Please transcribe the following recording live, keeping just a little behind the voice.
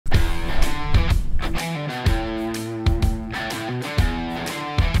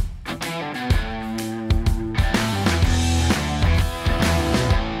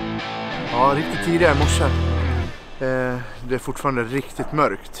tidigare i morse. Det är fortfarande riktigt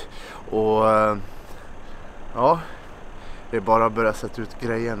mörkt. Och ja, det är bara att börja sätta ut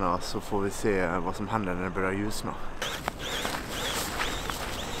grejerna så får vi se vad som händer när det börjar ljusna.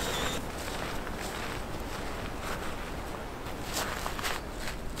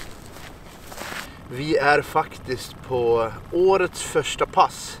 Vi är faktiskt på årets första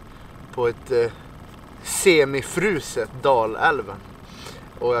pass på ett semifruset Dalälven.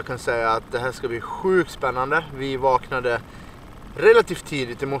 Och jag kan säga att det här ska bli sjukt spännande. Vi vaknade relativt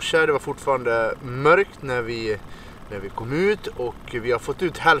tidigt i morse. Det var fortfarande mörkt när vi kom ut och vi har fått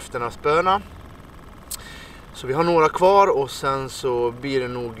ut hälften av spöna. Så vi har några kvar och sen så blir det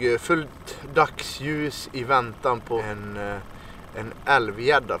nog fullt dagsljus i väntan på en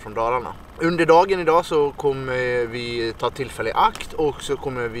älvgädda från Dalarna. Under dagen idag så kommer vi ta tillfälle i akt och så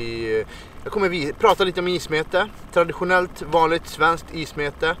kommer vi prata lite om ismete. Traditionellt vanligt svenskt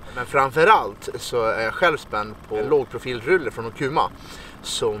ismete. Men framförallt så är jag själv spänd på en lågprofilrulle från Okuma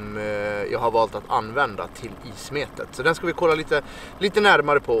som jag har valt att använda till ismetet. Så den ska vi kolla lite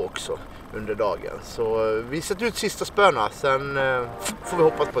närmare på också under dagen. Så vi sätter ut sista spöna, sen får vi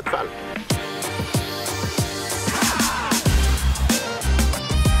hoppas på ett fäll.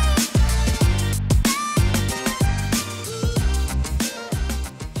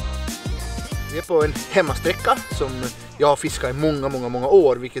 Vi är på en hemmasträcka som jag har fiskat i många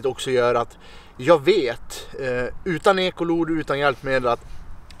år, vilket också gör att jag vet utan ekolod, utan hjälpmedel, att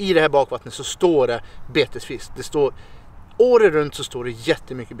i det här bakvattnet så står det betesfisk. Det står året runt, så står det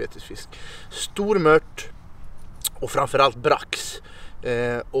jättemycket betesfisk. Stor mört och framförallt brax.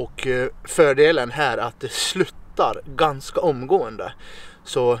 Och fördelen här är att det sluttar ganska omgående.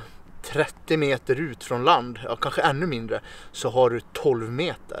 Så 30 meter ut från land, ja, kanske ännu mindre, så har du 12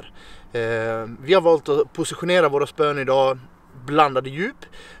 meter. Vi har valt att positionera våra spön idag blandade djup,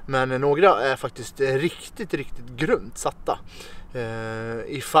 men några är faktiskt riktigt grunt satta.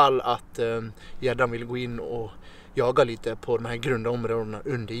 Ifall att gäddan vill gå in och jaga lite på de här grunda områdena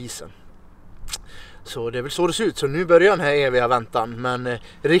under isen. Så det är väl så det ser ut. Så nu börjar den här eviga väntan, men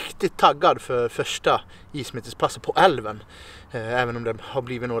riktigt taggad för första ismetespasset på älven. Även om det har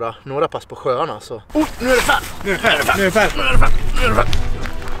blivit några pass på sjöarna så... nu är det fäll! Nu är det fäll!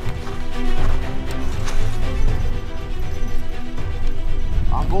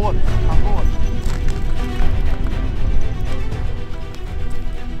 Han går.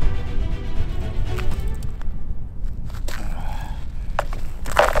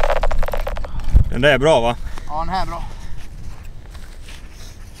 Den där är bra, va? Ja, den här är bra.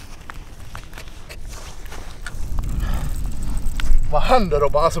 Vad händer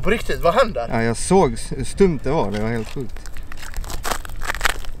då? Alltså på riktigt, vad händer? Ja, jag såg hur stumt det var helt sjukt.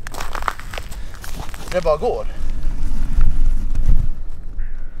 Det bara går.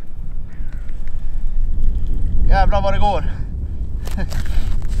 Jävlar vad det går.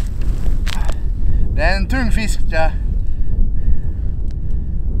 Det är en tung fisk där.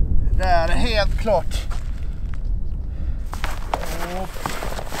 Det är helt klart.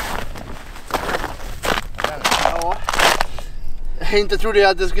 Ja. Jag inte trodde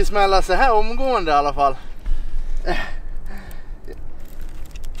jag att det skulle smälla så här omgående i alla fall.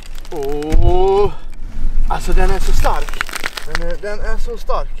 Alltså den är så stark. Den är så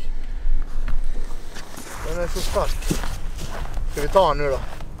stark. Den är så stark. Ska vi ta den nu då?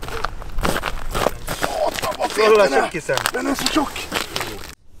 Den är så tjock.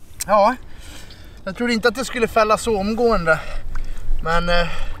 Ja, jag trodde inte att det skulle fälla så omgående. Men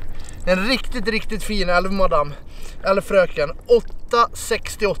en riktigt fin älvmadam. Eller fröken.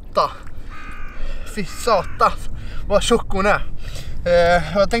 8,68. Fy satan vad tjock hon är.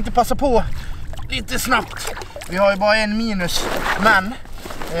 Jag tänkte passa på lite snabbt. Vi har ju bara en minus. Men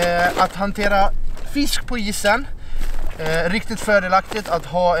att hantera fisk på isen, riktigt fördelaktigt att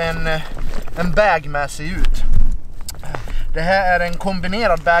ha en bag med sig ut. Det här är en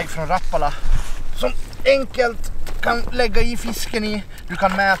kombinerad bag från Rappala som enkelt kan lägga i fisken i. Du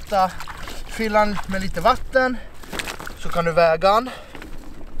kan mäta, fylla den med lite vatten, så kan du väga den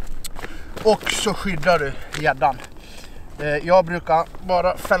och så skyddar du gäddan. Jag brukar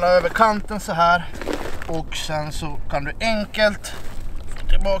bara fälla över kanten så här och sen så kan du enkelt få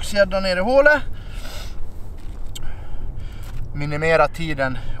tillbaka gäddan ner i hålet. Minimera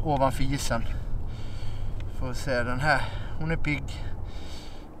tiden ovanför isen. Får se den här. Hon är pigg.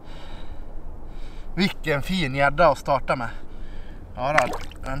 Vilken fin gädda att starta med. Ja,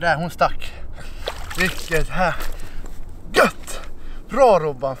 den där hon stack. Vilket här. Gött! Bra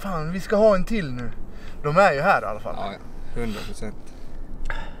Robban, fan vi ska ha en till nu. De är ju här i alla fall. Ja, 100%.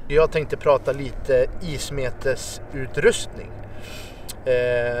 Jag tänkte prata lite ismetesutrustning.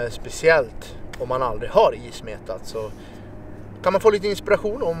 Speciellt om man aldrig har ismetat, så kan man få lite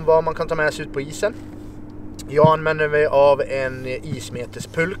inspiration om vad man kan ta med sig ut på isen. Jag använder mig av en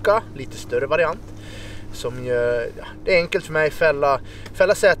ismetespulka, lite större variant. Som gör, det är enkelt för mig att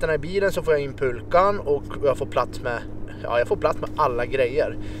fälla sätena i bilen, så får jag in pulkan och jag får plats med alla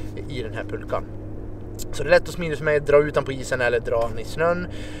grejer i den här pulkan. Så det är lätt och smidigt för mig att dra ut den på isen eller dra den i snön,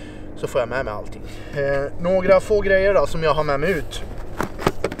 så får jag med mig allting. Några få grejer då som jag har med mig ut.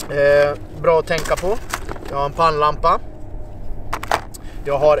 Bra att tänka på. Jag har en pannlampa.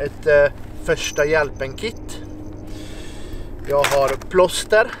 Jag har ett första hjälpen-kit. Jag har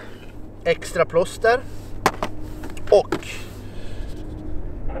plåster, extra plåster och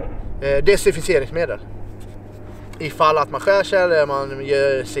desinficeringsmedel. Ifall att man skär sig eller man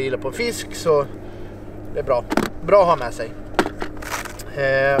gör sig illa på en fisk, så det är bra att ha med sig.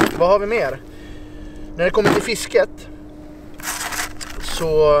 Vad har vi mer? När det kommer till fisket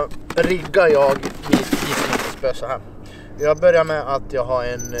så riggar jag mitt ismetespö så här. Jag börjar med att jag har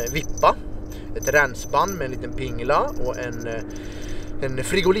en vippa, ett rensband med en liten pingla och en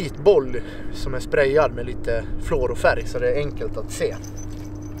frigolitboll som är sprayad med lite fluorofärg, så det är enkelt att se.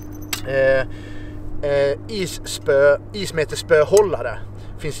 Ismetespöhållare.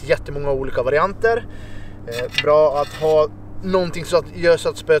 Det finns jättemånga olika varianter. Bra att ha någonting så att gör så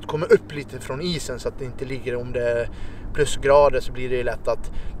att spöet kommer upp lite från isen, så att det inte ligger, om det är plusgrader så blir det lätt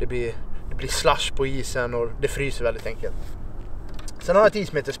att det blir slush på isen och det fryser väldigt enkelt. Sen har jag ett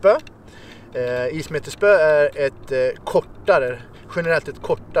ismetespö. Ismetespö är generellt ett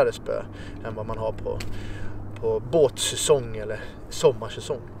kortare spö än vad man har på båtsäsong eller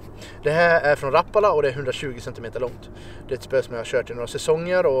sommarsäsong. Det här är från Rappala och det är 120 cm långt. Det är ett spö som jag har kört i några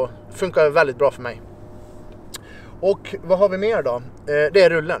säsonger och funkar väldigt bra för mig. Och vad har vi mer då? Det är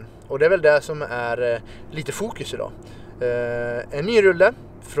rullen. Och det är väl det som är lite fokus idag. En ny rulle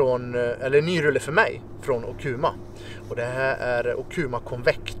för mig från Okuma. Och det här är Okuma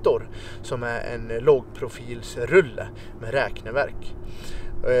Convector, som är en lågprofilsrulle med räkneverk.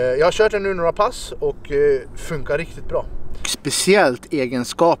 Jag har kört den nu några pass och funkar riktigt bra. Speciellt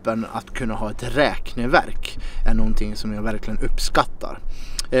egenskapen att kunna ha ett räkneverk är någonting som jag verkligen uppskattar.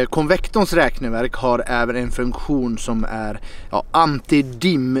 Convectorns räkneverk har även en funktion som är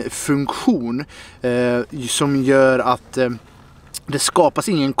anti-dim-funktion, som gör att det skapas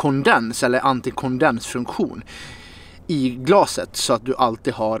ingen kondens eller antikondensfunktion i glaset, så att du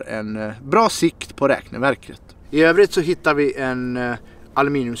alltid har en bra sikt på räkneverket. I övrigt så hittar vi en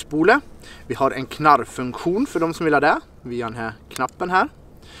aluminiumspole. Vi har en knarrfunktion för de som vill ha det via den här knappen här.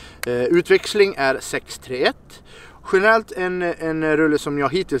 Utväxling är 631. Generellt en rulle som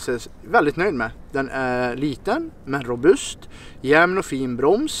jag hittills är väldigt nöjd med. Den är liten men robust, jämn och fin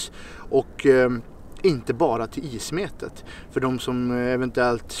broms och inte bara till ismetet. För de som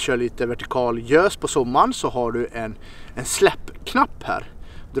eventuellt kör lite vertikal gös på sommaren så har du en släppknapp här.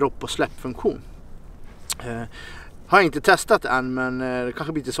 Dropp- och släppfunktion. Har jag inte testat än, men det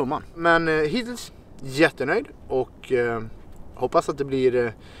kanske blir till sommaren. Men hittills jättenöjd och hoppas att det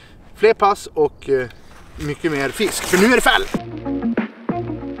blir fler pass och mycket mer fisk. För nu är det fäll!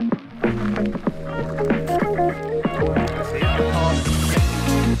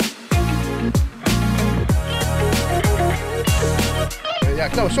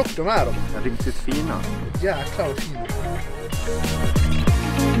 Jäklar vad tjockt de är. Riktigt fina. Jäklar vad fina.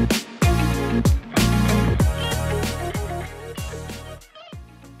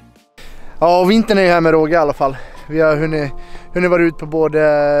 Ja, vintern är ju här med råge i alla fall. Vi har hunnit vara ut på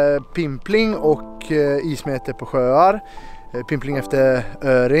både pimpling och ismete på sjöar. Pimpling efter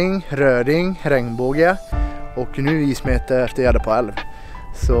öring, röding, regnbåge och nu ismete efter gädda på älv.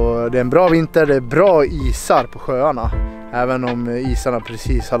 Så det är en bra vinter, det är bra isar på sjöarna. Även om isarna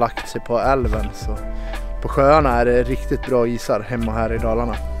precis har lagt sig på älven, så på sjöarna är det riktigt bra isar hemma här i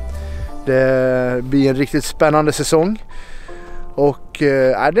Dalarna. Det blir en riktigt spännande säsong. Och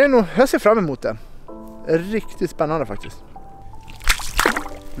det är nog, jag ser fram emot det. Riktigt spännande faktiskt.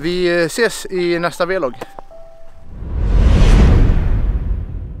 Vi ses i nästa vlogg.